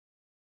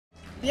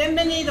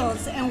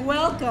Bienvenidos and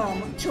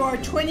welcome to our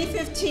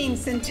 2015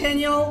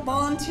 Centennial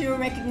Volunteer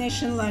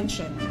Recognition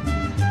Luncheon.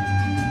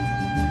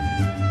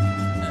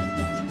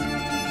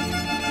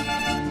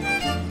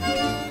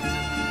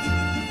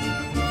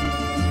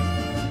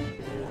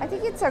 I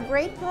think it's a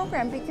great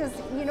program because,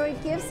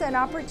 it gives an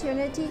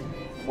opportunity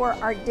for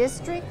our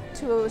district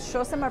to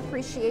show some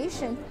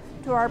appreciation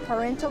to our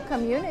parental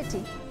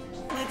community.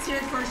 Let's hear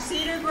it for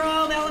Cedar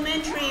Grove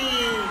Elementary.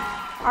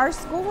 Our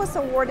school was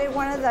awarded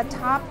one of the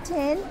top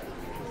 10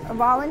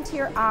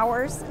 volunteer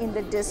hours in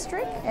the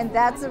district, and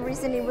that's the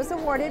reason it was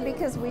awarded,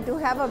 because we do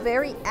have a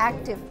very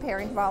active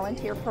parent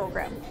volunteer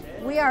program.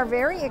 We are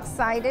very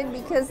excited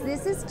because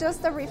this is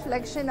just a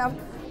reflection of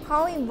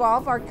how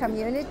involved our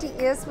community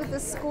is with the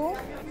school,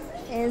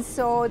 and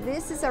so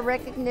this is a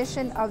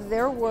recognition of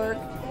their work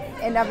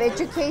and of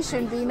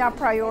education being a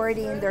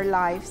priority in their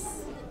lives.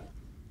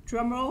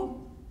 Drum roll.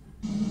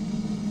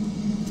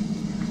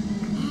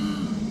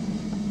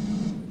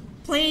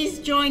 Please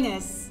join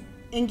us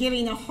in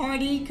giving a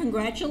hearty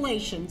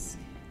congratulations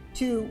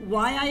to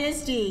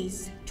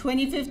YISD's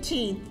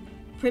 2015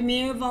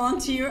 Premier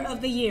Volunteer of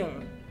the Year.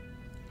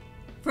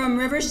 From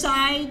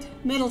Riverside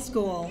Middle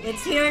School,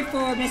 let's hear it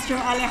for Mr.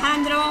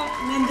 Alejandro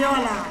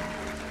Mendiola.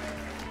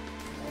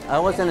 I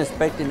wasn't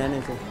expecting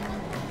anything,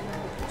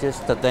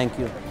 just a thank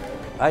you.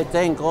 I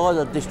thank all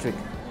the district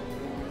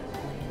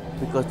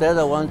because they're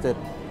the ones that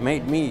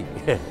made me,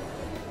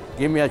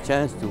 give me a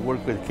chance to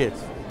work with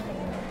kids.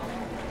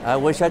 I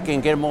wish I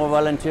can get more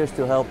volunteers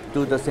to help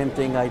do the same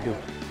thing I do.